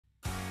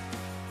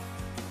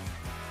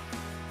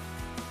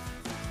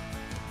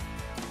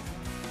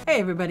Hey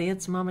everybody,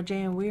 it's Mama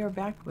J and we are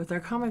back with our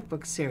comic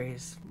book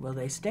series. Will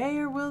they stay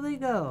or will they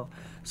go?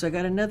 So I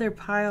got another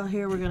pile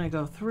here we're going to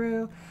go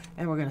through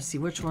and we're going to see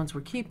which ones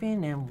we're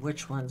keeping and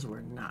which ones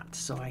we're not,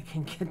 so I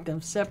can get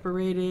them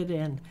separated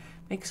and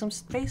make some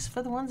space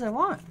for the ones I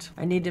want.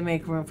 I need to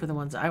make room for the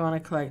ones I want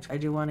to collect. I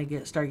do want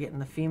to start getting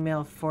the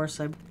female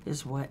force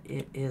is what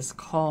it is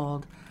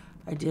called.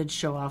 I did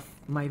show off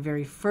my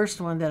very first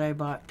one that I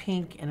bought,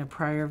 pink, in a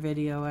prior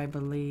video, I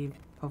believe,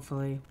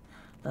 hopefully.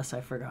 Unless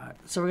I forgot.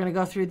 So we're going to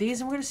go through these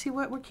and we're going to see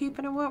what we're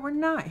keeping and what we're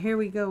not. Here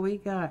we go. We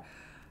got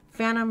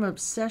Phantom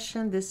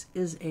Obsession. This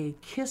is a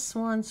Kiss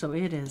one, so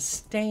it is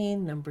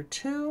staying number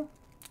 2.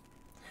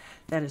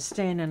 That is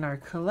staying in our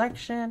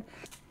collection.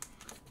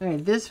 All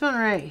right, this one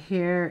right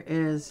here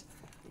is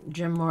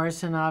Jim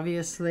Morrison,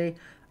 obviously.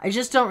 I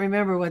just don't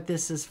remember what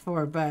this is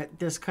for, but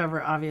this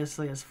cover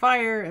obviously is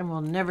fire and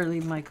will never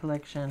leave my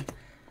collection.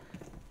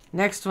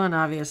 Next one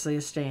obviously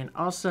is staying.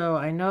 Also,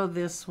 I know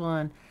this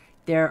one,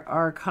 there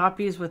are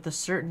copies with a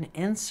certain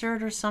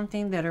insert or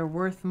something that are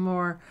worth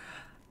more.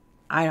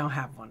 I don't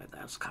have one of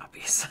those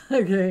copies.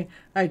 Okay,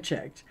 I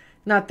checked.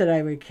 Not that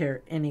I would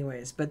care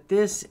anyways, but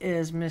this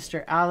is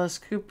Mr. Alice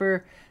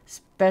Cooper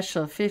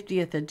Special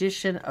 50th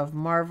Edition of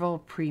Marvel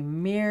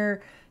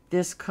Premiere.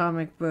 This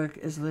comic book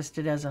is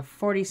listed as a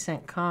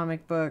 40-cent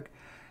comic book.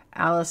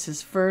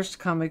 Alice's first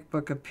comic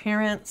book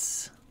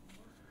appearance.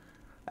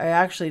 I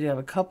actually do have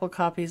a couple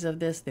copies of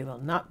this. They will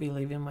not be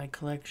leaving my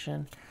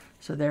collection.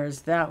 So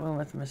there's that one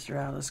with Mr.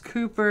 Alice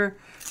Cooper.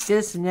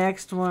 This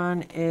next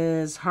one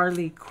is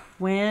Harley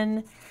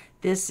Quinn.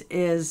 This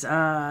is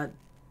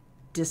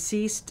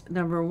Deceased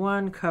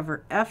 #1,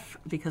 cover F,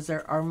 because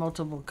there are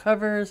multiple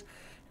covers.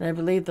 And I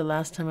believe the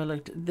last time I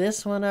looked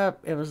this one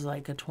up, it was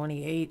like a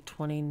 28,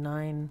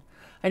 29.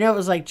 I know it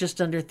was like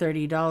just under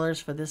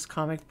 $30 for this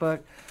comic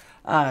book.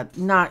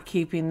 Not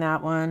keeping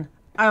that one.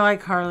 I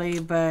like Harley,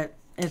 but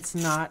it's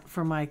not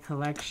for my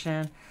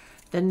collection.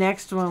 The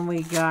next one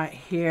we got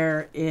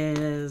here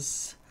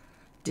is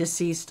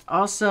Deceased.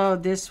 Also,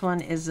 this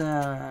one is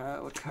a,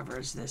 what cover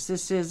is this?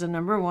 This is a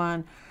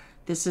 #1.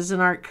 This is an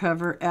art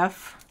cover,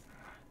 F.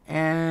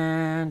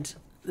 And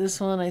this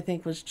one I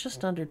think was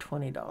just under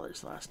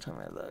 $20 last time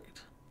I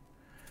looked.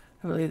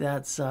 I believe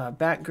that's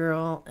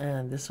Batgirl,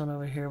 and this one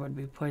over here would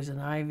be Poison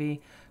Ivy.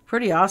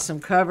 Pretty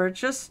awesome cover,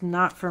 just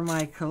not for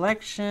my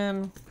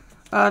collection.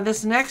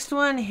 This next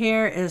one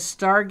here is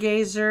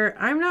Stargazer.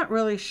 I'm not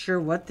really sure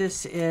what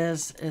this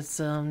is. It's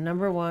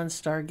 #1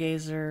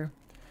 Stargazer.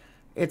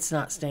 It's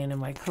not staying in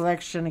my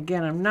collection.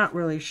 Again, I'm not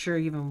really sure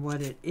even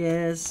what it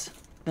is.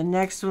 The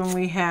next one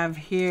we have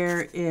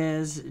here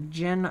is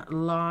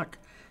Genlock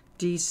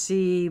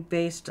DC,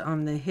 based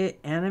on the hit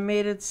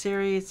animated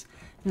series.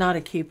 Not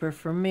a keeper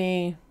for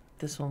me.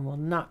 This one will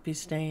not be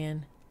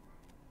staying.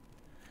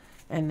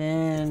 And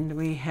then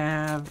we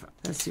have,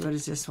 let's see, what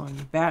is this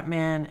one?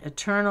 Batman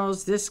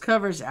Eternals. This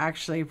cover is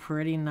actually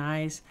pretty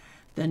nice.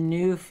 The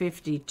New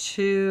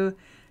 52.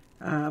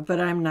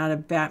 But I'm not a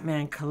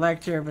Batman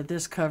collector, but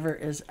this cover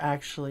is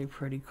actually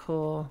pretty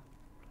cool.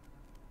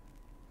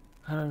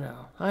 I don't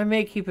know. I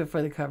may keep it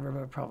for the cover,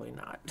 but probably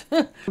not.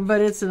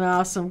 But it's an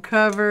awesome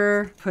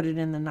cover. Put it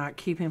in the not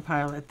keeping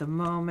pile at the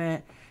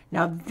moment.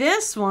 Now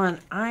this one,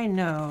 I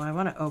know, I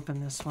want to open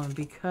this one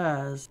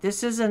because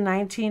this is a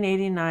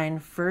 1989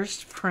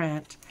 first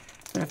print.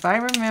 But if I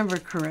remember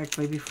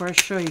correctly, before I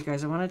show you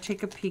guys, I want to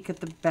take a peek at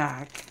the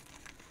back.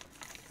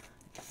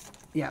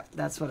 Yeah,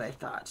 that's what I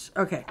thought.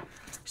 Okay,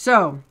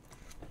 so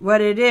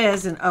what it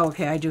is, and oh,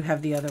 okay, I do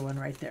have the other one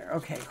right there.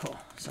 Okay, cool.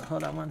 So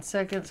hold on one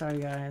second.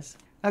 Sorry, guys.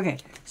 Okay,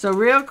 so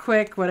real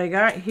quick, what I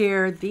got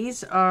here,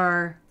 these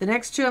are, the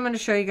next two I'm going to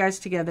show you guys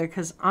together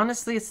because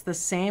honestly, it's the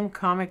same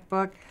comic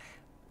book.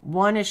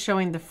 One is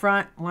showing the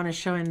front, one is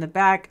showing the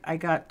back. I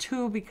got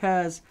two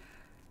because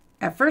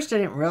at first I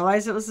didn't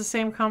realize it was the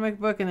same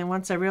comic book. And then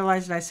once I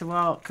realized it, I said,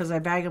 well, because I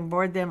bag and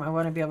board them, I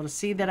want to be able to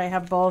see that I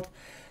have both.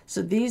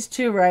 So these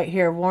two right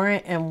here,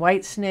 Warrant and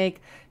Whitesnake,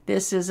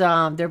 this is,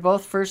 they're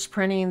both first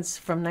printings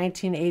from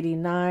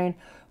 1989.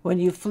 When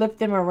you flip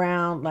them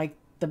around, like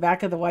the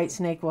back of the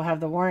Whitesnake will have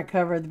the Warrant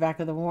cover, the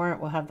back of the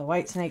Warrant will have the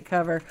Whitesnake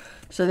cover.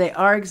 So they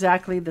are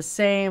exactly the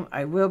same.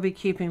 I will be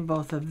keeping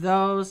both of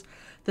those.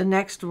 The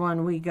next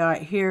one we got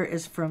here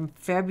is from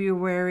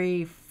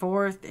February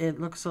 4th.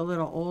 It looks a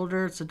little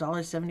older. It's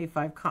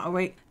 $1.75. Oh,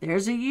 wait,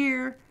 there's a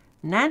year.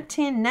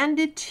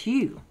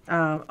 1992.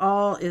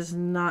 All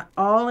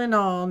in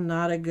all,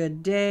 not a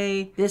good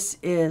day. This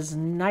is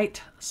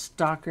Night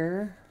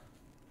Stalker.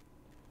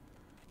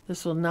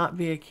 This will not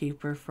be a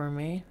keeper for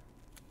me.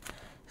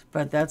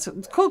 But that's a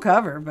cool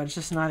cover, but it's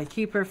just not a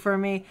keeper for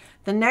me.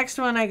 The next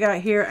one I got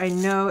here, I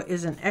know,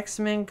 is an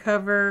X-Men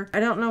cover. I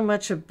don't know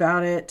much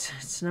about it.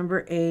 It's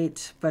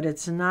 #8, but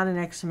it's not an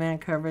X-Men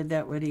cover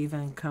that would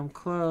even come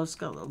close.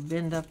 Got a little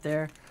bend up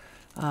there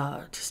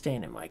to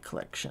staying in my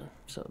collection.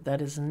 So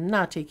that is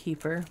not a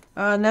keeper.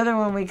 Another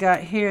one we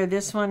got here.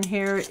 This one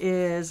here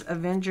is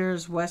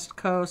Avengers West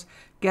Coast,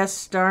 guest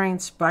starring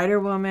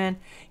Spider-Woman.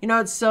 You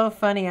know, it's so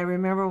funny. I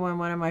remember when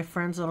one of my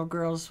friend's little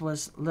girls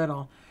was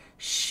little.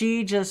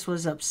 she just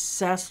was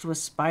obsessed with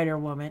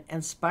Spider-Woman,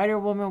 and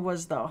Spider-Woman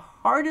was the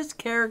hardest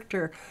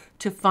character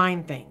to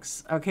find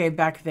things, okay,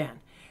 back then.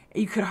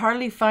 You could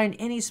hardly find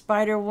any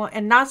Spider-Woman,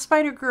 and not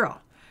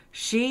Spider-Girl.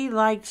 She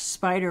liked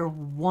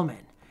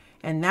Spider-Woman,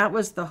 and that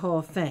was the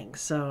whole thing.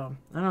 So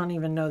I don't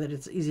even know that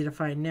it's easy to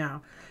find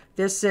now.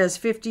 This says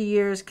 50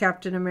 years,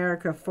 Captain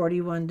America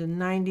 41 to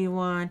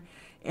 91.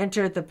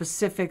 Enter the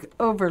Pacific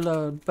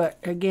Overload. But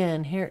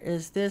again, here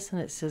is this, and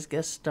it says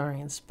guest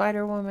starring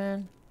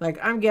Spider-Woman. Like,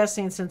 I'm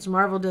guessing since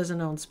Marvel doesn't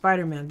own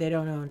Spider-Man, they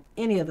don't own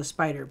any of the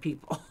Spider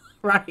people,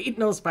 right?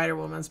 No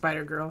Spider-Woman,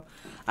 Spider-Girl.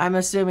 I'm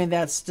assuming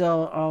that's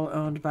still all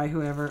owned by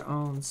whoever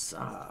owns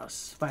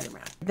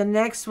Spider-Man. The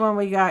next one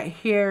we got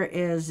here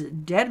is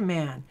Dead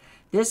Man.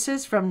 This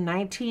is from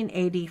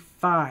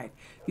 1985.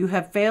 You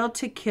have failed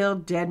to kill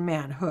Dead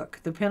Man. Hook.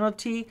 The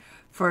penalty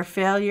for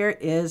failure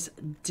is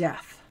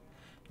death.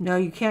 No,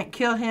 you can't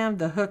kill him.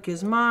 The hook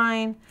is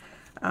mine.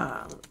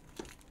 I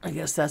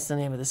guess that's the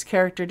name of this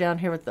character down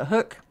here with the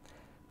hook.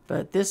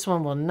 But this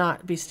one will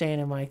not be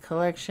staying in my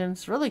collection.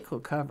 It's a really cool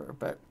cover,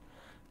 but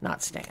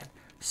not staying.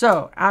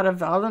 So out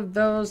of all of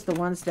those, the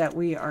ones that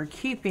we are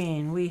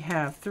keeping, we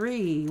have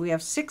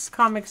 6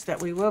 comics that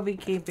we will be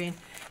keeping.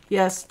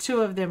 Yes,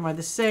 2 of them are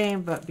the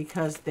same, but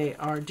because they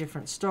are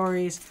different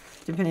stories,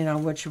 depending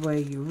on which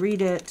way you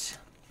read it,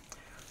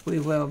 we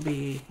will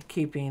be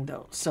keeping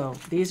those. So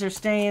these are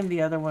staying,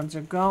 the other ones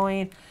are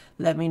going.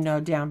 Let me know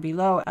down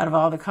below. Out of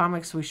all the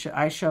comics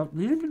I showed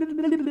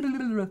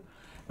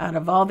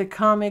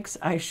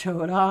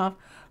off,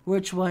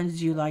 which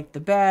ones you like the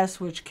best,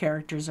 which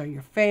characters are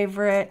your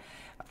favorite,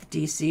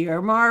 DC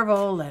or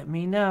Marvel, let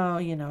me know.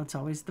 You know, it's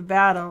always the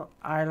battle.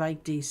 I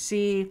like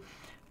DC,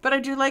 but I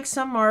do like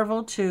some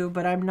Marvel too,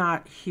 but I'm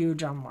not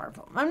huge on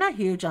Marvel. I'm not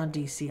huge on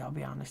DC, I'll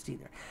be honest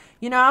either.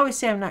 You know, I always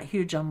say I'm not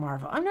huge on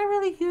Marvel. I'm not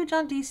really huge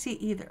on DC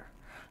either.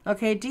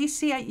 Okay,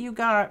 DC, you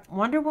got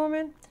Wonder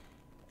Woman,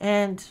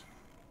 and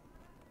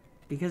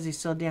because he's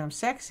so damn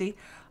sexy,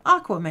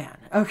 Aquaman,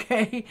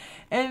 okay?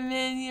 And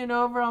then, you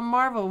know, over on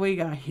Marvel, we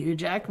got Hugh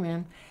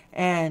Jackman,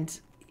 and,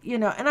 you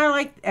know, and I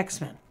like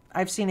X-Men.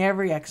 I've seen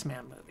every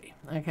X-Men movie,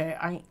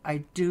 okay?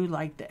 I do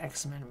like the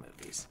X-Men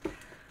movies.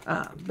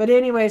 But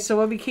anyway, so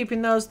we'll be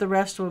keeping those. The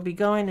rest will be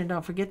going. And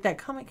don't forget that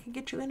comic can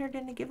get you entered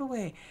in a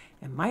giveaway.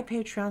 And my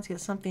Patreons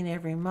get something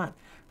every month.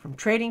 From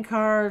trading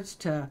cards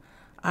to,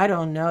 I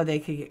don't know, they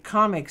could get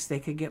comics. They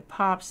could get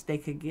pops. They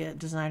could get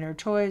designer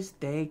toys.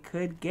 They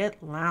could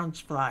get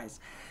lounge flies.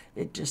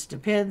 It just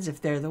depends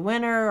if they're the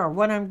winner or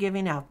what I'm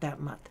giving out that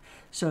month.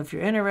 So if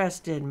you're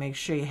interested, make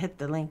sure you hit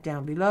the link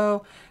down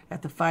below.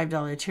 At the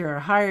 $5 tier or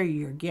higher,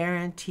 you're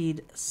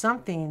guaranteed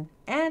something.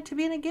 And to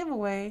be in a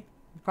giveaway,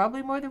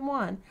 probably more than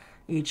one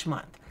each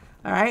month.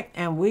 All right,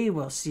 and we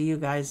will see you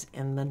guys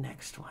in the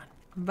next one.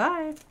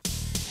 Bye.